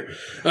way out of here.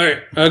 All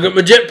right, I got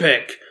my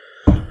jetpack.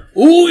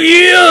 Ooh,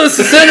 yeah, it's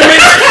a centimeter.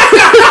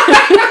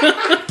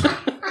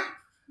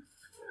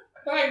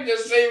 I can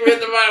just see him in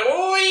the mind.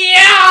 Oh,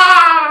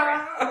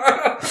 yeah!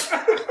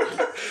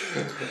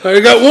 I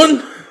got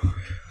one.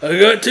 I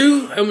got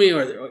two. How many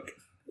are there?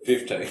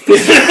 15. All right,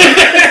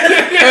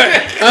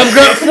 I've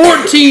got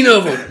 14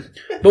 of them,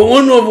 but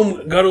one of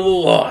them got a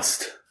little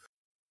lost.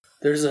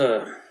 There's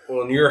a...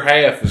 Well, and your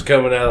half is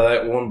coming out of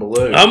that one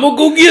balloon. I'm going to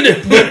go get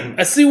it, but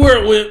I see where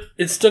it went.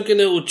 It's stuck in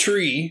that little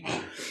tree.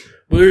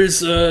 There's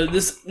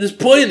this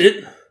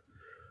planet...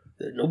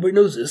 Nobody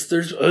knows this.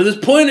 This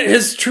planet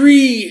has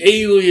 3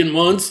 alien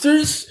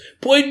monsters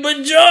played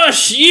by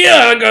Josh.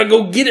 Yeah, I gotta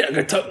go get it. I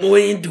gotta tuck my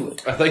way into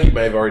it. I think you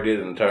may have already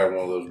did an entire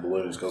one of those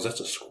balloons because that's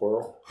a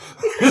squirrel.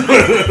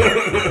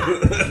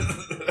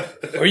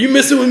 Are you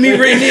messing with me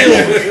right now?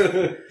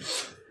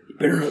 You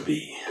better not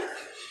be.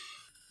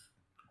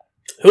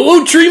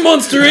 Hello, tree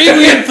monster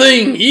alien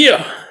thing.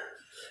 Yeah.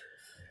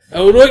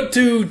 I would like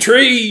to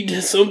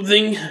trade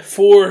something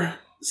for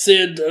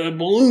said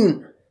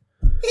balloon.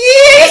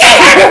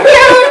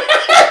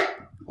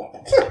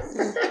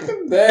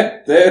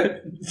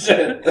 That's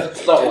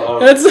not what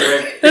I was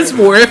expecting. That's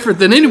more effort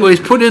than anybody's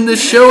put in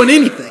this show and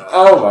anything.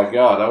 Oh my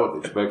God, I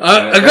wouldn't expect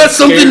that. I got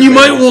something you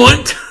might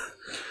want.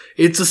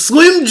 It's a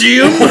Slim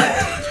Jim,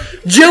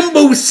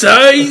 jumbo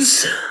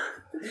size.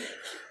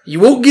 You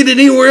won't get it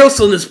anywhere else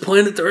on this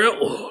planet. They're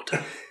outlawed.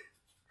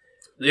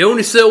 They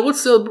only sell,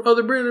 what's the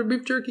other brand of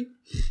beef jerky?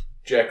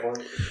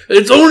 Jacqueline.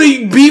 It's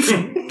only beef,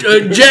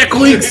 Jack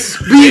Link's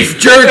beef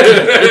jerky.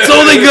 That's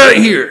all they got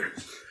here.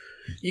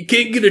 You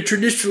can't get a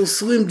traditional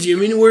Slim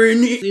Jim anywhere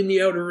in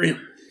the outer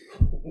rim.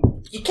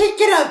 You can't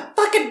get a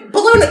fucking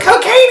balloon of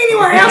cocaine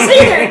anywhere else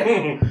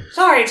either.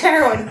 Sorry, it's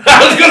heroin.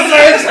 I was going to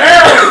say it's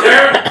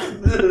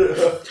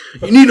heroin.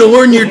 You need to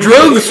learn your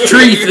drugs,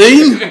 tree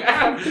thing.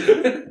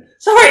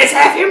 Sorry, it's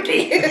half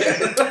empty.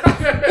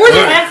 Where's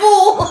it half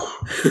full?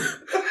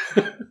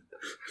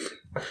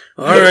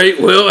 All right,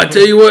 well, I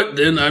tell you what,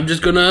 then I'm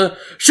just gonna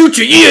shoot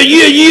you.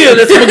 Yeah.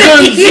 That's my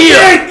gun.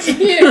 Yeah.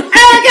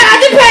 I got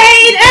the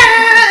pain.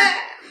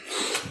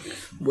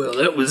 Well,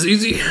 that was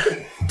easy.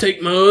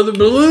 Take my other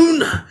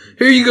balloon.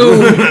 Here you go,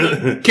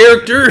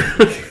 character.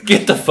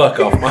 Get the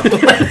fuck off my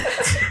planet.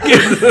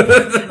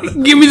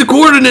 Give me the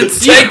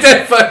coordinates. Take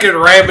that fucking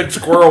rabbit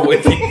squirrel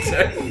with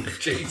you.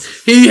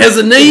 Jesus. He has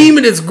a name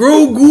and it's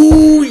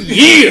Grogu.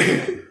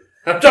 Yeah.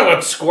 I'm talking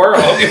about squirrel.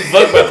 I don't give a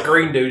fuck about the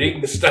green dude. He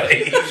can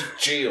stay. Just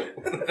chill.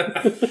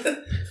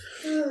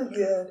 Oh,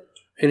 God.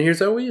 And here's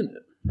how we end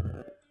it.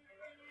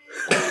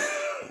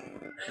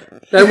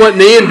 That wasn't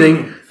the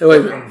ending. Oh,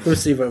 wait a minute. Let's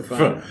see if I can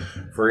find it.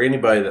 For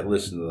anybody that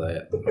listened to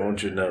that, I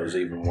want you to know it's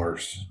even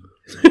worse.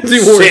 It's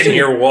even worse. Sitting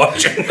here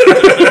watching.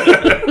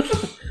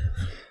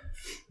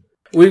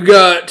 We've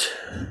got...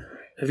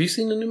 Have you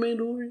seen the new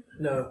Mandalorian?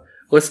 No.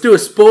 Let's do a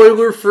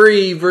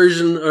spoiler-free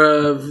version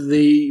of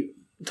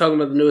talking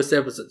about the newest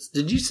episodes.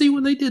 Did you see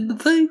when they did the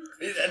thing?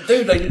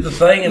 Dude, they did the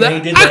thing and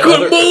he did I that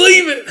couldn't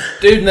believe it.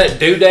 Dude, and that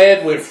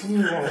doodad went...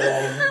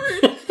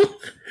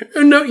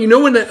 No, you know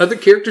when that other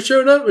character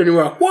showed up and you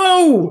were like,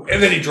 whoa!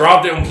 And then he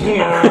dropped it.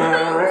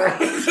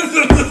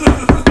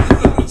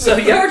 So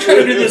y'all were trying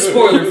to do this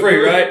spoiler free,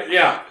 right?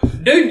 Yeah.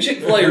 Dude in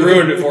Chick-fil-A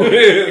ruined it for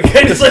me.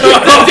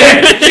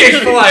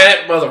 Chick-fil-A,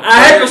 that motherfucker. I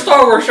had my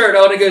Star Wars shirt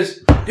on. He goes,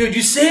 dude,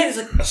 you see it? It's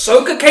like,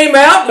 Ahsoka came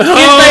out. The kid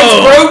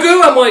named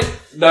Grogu. I'm like,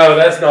 no,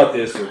 that's not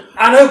this one.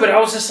 I know, but I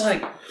was just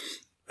like,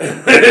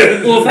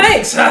 well,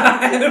 thanks.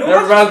 That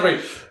reminds me.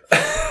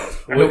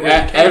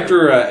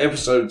 After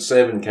episode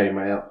 7 came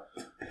out,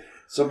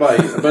 a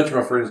bunch of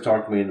my friends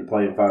talked me into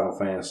playing Final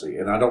Fantasy,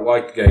 and I don't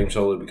like the game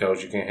solely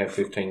because you can't have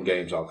 15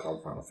 games all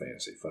called Final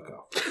Fantasy. Fuck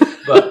off.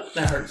 But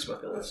that hurts my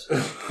feelings.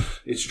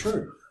 It's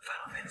true.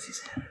 Final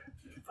Fantasy's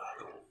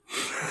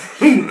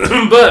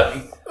But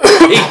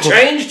he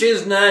changed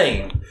his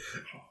name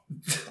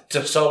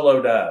to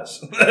Solo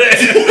Dies. The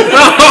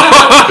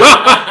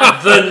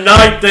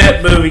night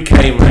that movie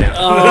came out.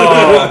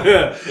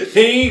 Oh.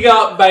 He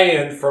got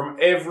banned from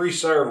every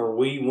server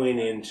we went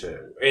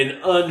into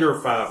in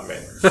under 5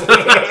 minutes.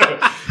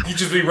 You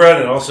just be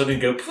running, all of a sudden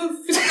you go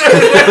poof.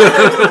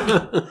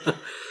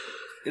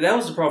 That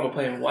was the problem with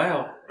playing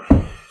WoW.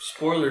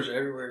 Spoilers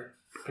everywhere.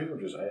 People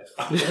just ask.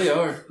 They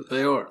are.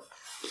 They are.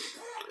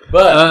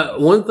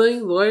 But one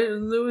thing, the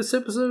newest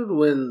episode,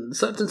 when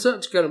such and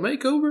such got a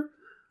makeover.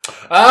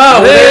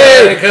 Oh,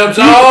 hey, it comes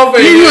off.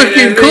 You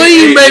looking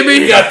clean, baby.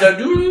 You got the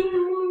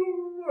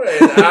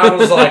and I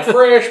was like,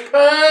 fresh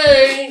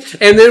paint.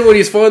 And then when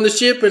he's flying the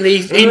ship and he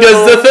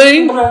does the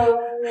thing,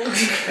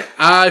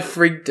 I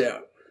freaked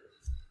out.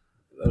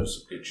 That was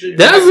some good shit.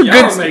 That was a Y'all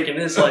good. are making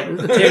this like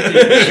tempting.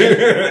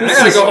 I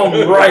gotta go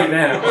home right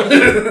now.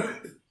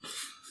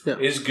 Yeah.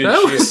 It's good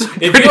That shit. was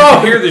If you all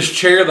hear this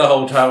chair the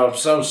whole time, I'm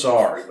so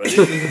sorry. But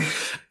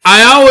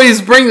I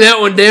always bring that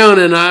one down,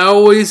 and I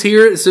always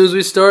hear it as soon as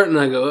we start, and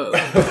I go,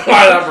 oh.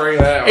 why did I bring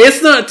that out?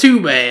 It's not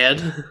too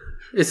bad.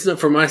 It's not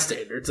for my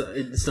standards.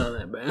 It's not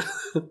that bad.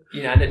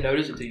 You know, I didn't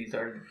notice it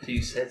until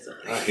you said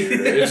something. I hear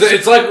it.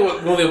 It's like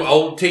one of them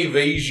old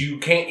TVs. You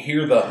can't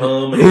hear the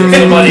hum, and then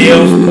somebody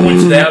else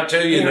points it out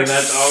to you, and then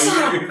that's all you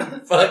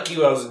hear. Fuck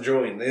you, I was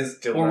enjoying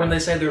this. Or when they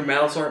say their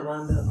mouths aren't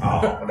lined up.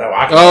 Oh, no,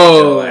 I can't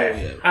Oh, tell that.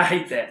 yeah. I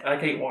hate that. I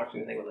can't watch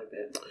anything like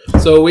that.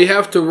 So we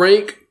have to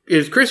rank.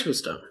 It's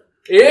Christmas time.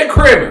 Yeah,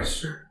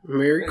 Christmas.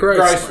 Merry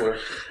Chrysler.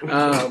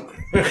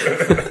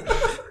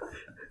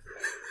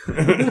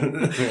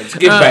 It's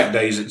give back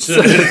days at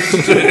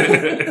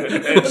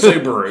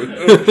Subaru.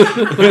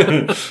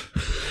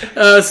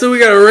 So we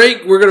got to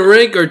rank. We're going to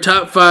rank our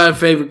top 5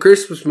 favorite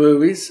Christmas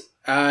movies.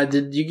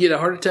 Did you get a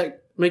heart attack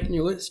making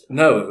your list?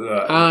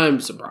 No,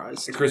 I'm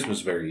surprised. Christmas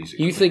is very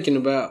easy. You thinking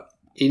about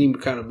any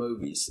kind of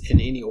movies in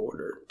any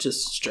order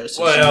just stresses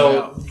you Well,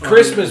 out.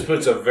 Christmas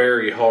puts a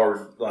very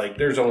hard, like,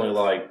 there's only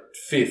like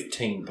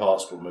 15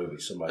 possible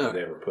movies somebody could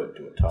ever put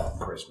to a top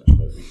Christmas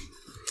movie.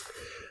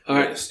 All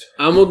right,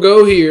 I'm going to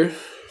go here.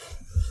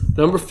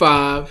 Number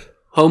 5,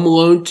 Home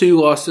Alone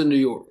 2, Lost in New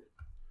York.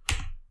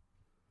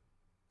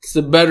 It's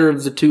the better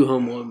of the 2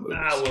 Home Alone movies.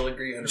 I will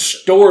agree 100%.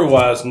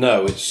 Story-wise,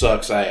 no, it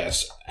sucks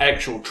ass.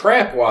 Actual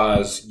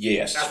trap-wise,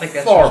 yes. I think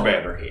that's far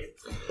better hit.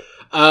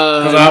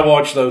 Because I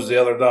watched those the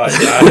other night.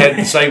 I had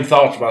the same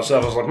thoughts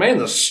myself. I was like, man,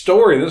 the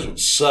story of this one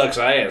sucks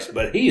ass,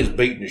 but he is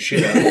beating the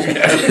shit out of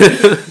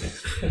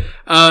this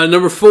guy.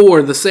 Number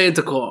 4, The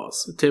Santa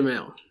Claus, Tim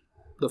Allen,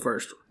 the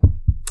first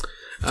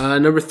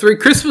one. Number 3,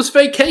 Christmas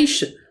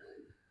Vacation.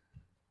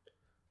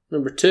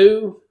 Number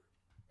 2,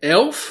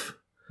 Elf.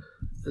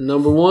 And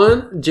number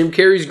 1, Jim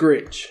Carrey's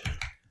Grinch.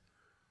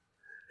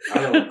 I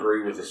don't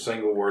agree with a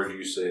single word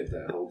you said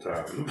that whole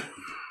time.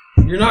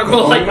 You're not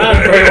going to like mine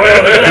very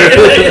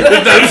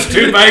well. Those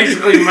two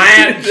basically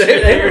match.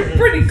 They were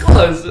pretty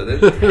close.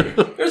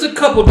 There's a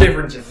couple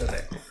differences in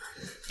there.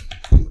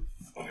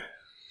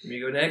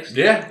 You go next?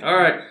 Yeah. All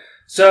right.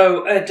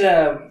 So, I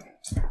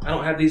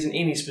don't have these in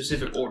any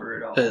specific order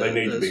at all. They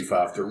need to be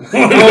 5 through 1.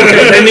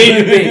 Okay, they need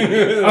to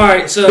be. All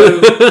right, so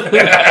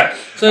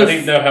I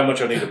need to know how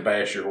much I need to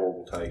bash your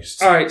horrible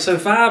taste. all right, so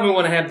 5, I'm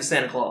going to have the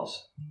Santa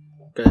Claus.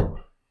 Okay.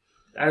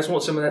 I just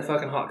want some of that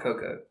fucking hot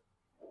cocoa.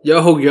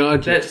 Yo,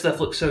 God. That stuff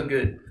looks so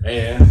good.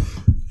 Yeah.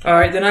 All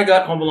right, then I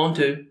got Home Alone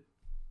 2.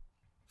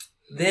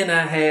 Then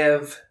I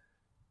have,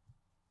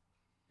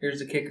 here's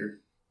the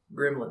kicker,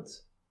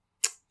 Gremlins.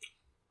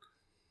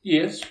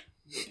 Yes.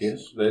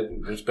 Yes.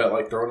 It's about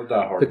like throwing a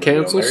Die Hard. The movie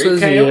on council there. says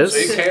counts. yes.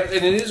 It counts,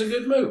 and it is a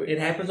good movie. It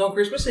happens on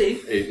Christmas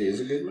Eve. It is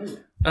a good movie.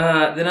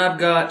 Then I've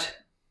got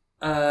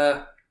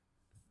the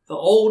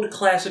old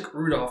classic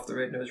Rudolph the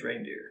Red-Nosed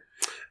Reindeer.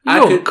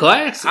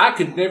 Classic. I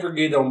could never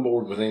get on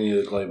board with any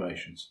of the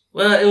claymations.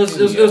 Well, it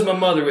was my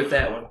mother with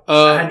that one.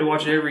 I had to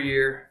watch it every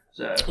year.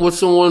 So What's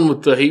the one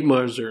with the heat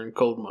miser and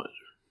cold miser?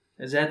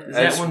 is that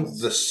That's one?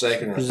 the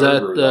second or Is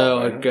third that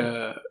Rudolph, like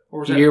Or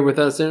was that, Year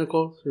Without Santa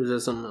Claus? Or is that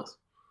something else?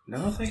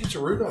 No, I think it's a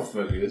Rudolph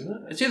movie, isn't it?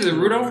 it's either the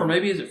Rudolph or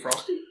maybe is it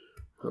Frosty?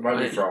 It might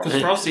be Frosty.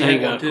 Because Frosty I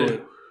ain't had one got a too.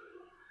 clue.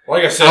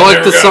 Like I said, I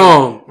like the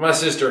song. My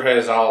sister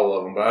has all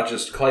of them, but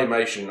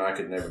claymation I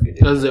could never get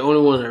into. That was the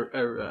only one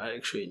I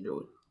actually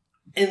enjoyed.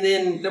 And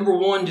then number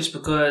 1, just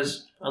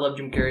because I love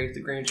Jim Carrey,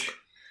 The Grinch.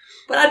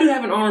 But I do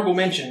have an honorable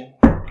mention,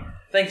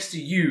 thanks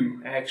to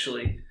you,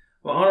 actually.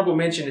 My honorable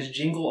mention is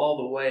Jingle All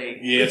the Way.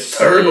 Yes,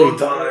 turbo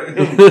time.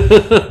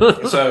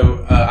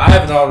 So I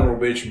have an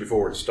honorable mention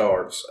before it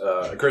starts.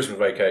 A Christmas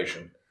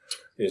Vacation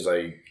is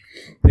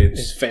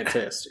It's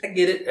fantastic. I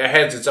get it. it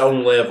has its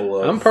own level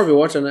of. I'm probably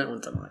watching that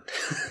one tonight.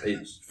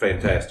 It's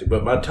fantastic.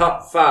 But my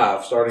top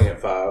 5, starting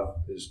at 5,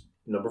 is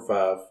number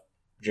 5,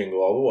 Jingle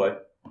All the Way.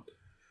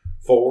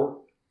 4,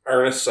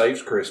 Ernest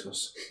Saves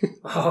Christmas.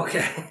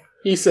 Okay.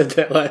 You said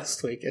that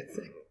last week, I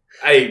think.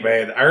 Hey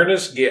man,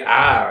 Ernest,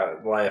 I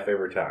laugh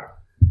every time.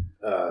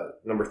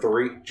 Number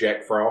 3,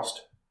 Jack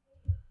Frost,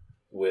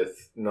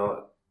 with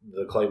not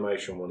the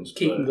claymation ones,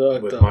 Keaton.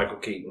 but with Michael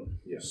Keaton.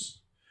 Yes.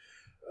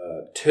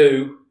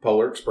 2,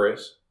 Polar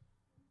Express.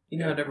 You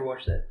know, I never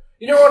watched that.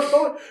 You know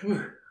what,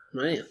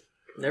 Man.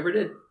 Never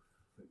did.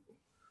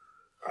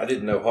 I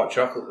didn't know hot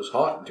chocolate was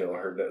hot until I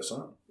heard that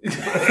song.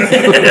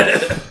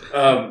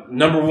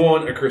 Number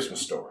 1, A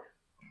Christmas Story.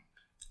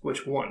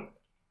 Which one?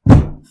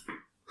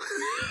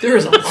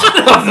 There's a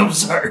lot of them,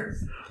 sir.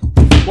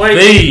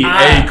 Wait,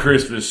 A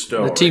Christmas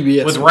Story. The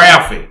TBS with one.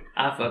 Ralphie.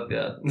 I fucked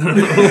up.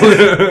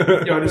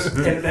 Y'all just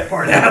edit that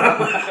part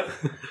out.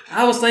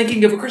 I was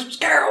thinking of A Christmas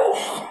Carol.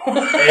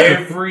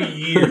 Every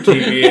year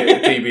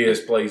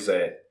TBS plays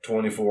that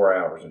 24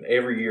 hours, and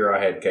every year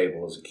I had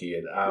cable as a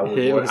kid. I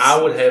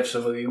would have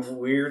some of the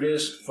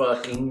weirdest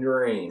fucking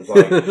dreams.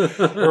 Like,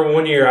 remember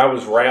one year I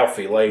was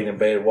Ralphie laying in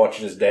bed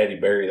watching his daddy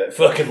bury that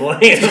fucking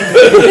lamb.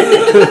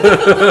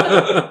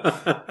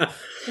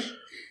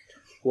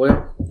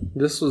 Well,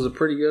 this was a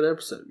pretty good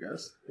episode,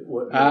 guys. It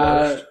wasn't the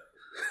worst.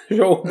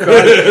 Oh,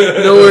 God.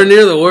 Nowhere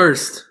near the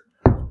worst.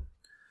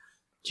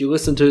 Did you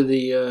listen to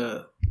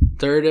the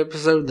third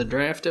episode, the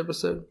draft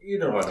episode? You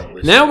know I don't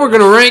listen. Now we're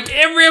going to rank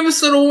every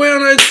episode of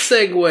Well Night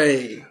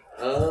Segway.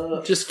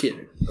 Just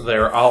kidding.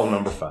 They're all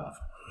number 5.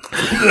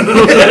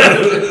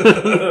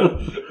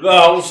 The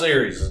whole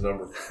series is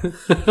number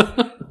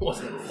 5.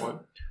 What's number 1?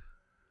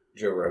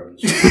 Joe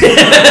Rogan's.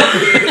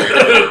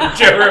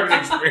 Joe Rogan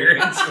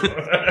Experience.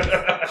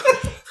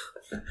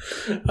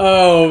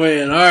 Oh,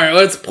 man. All right,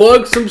 let's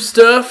plug some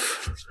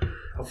stuff.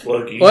 I'll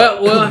plug you.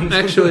 Well,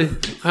 actually,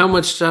 how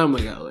much time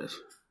we got left?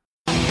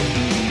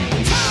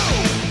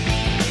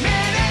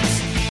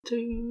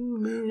 2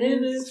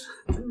 minutes.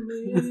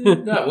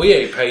 No, we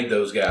ain't paid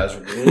those guys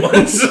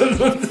once.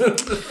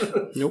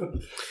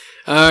 Nope.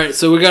 All right,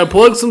 so we got to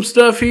plug some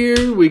stuff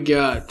here. We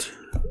got,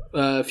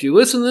 if you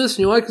listen to this and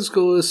you like us,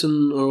 go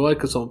listen or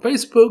like us on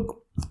Facebook.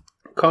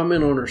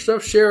 Comment on our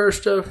stuff, share our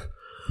stuff.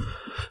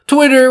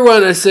 Twitter, Why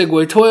Not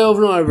Segway 12.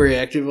 Not very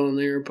active on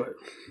there, but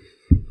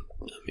I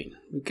mean,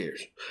 who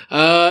cares?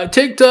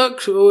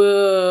 TikTok,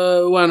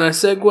 Why Not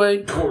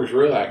Segway. Corey's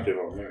real active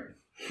on there.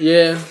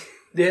 Yeah.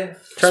 Yeah.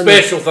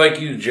 Special thank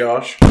you to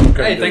Josh.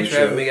 Hey, thanks for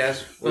having me,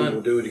 guys. We will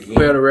Fun. do it again.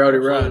 We had a rowdy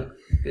ride.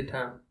 Good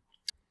time.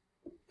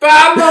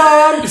 Bye,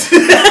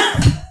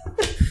 Mom!